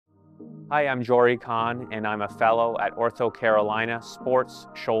Hi, I'm Kahn, and I'm a fellow at OrthoCarolina, Sports,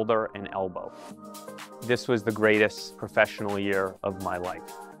 Shoulder, and Elbow. This was the greatest professional year of my life.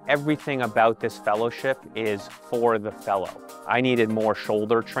 Everything about this fellowship is for the fellow. I needed more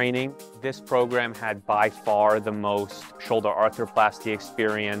shoulder training. This program had by far the most shoulder arthroplasty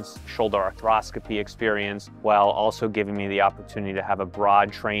experience, shoulder arthroscopy experience, while also giving me the opportunity to have a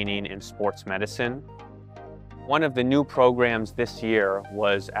broad training in sports medicine. One of the new programs this year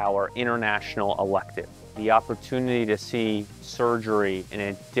was our international elective. The opportunity to see surgery in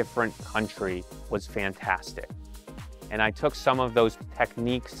a different country was fantastic. And I took some of those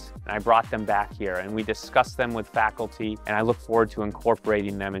techniques and I brought them back here and we discussed them with faculty, and I look forward to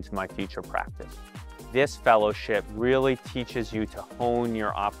incorporating them into my future practice. This fellowship really teaches you to hone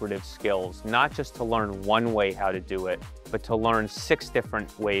your operative skills, not just to learn one way how to do it, but to learn 6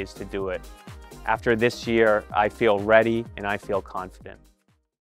 different ways to do it. After this year, I feel ready and I feel confident.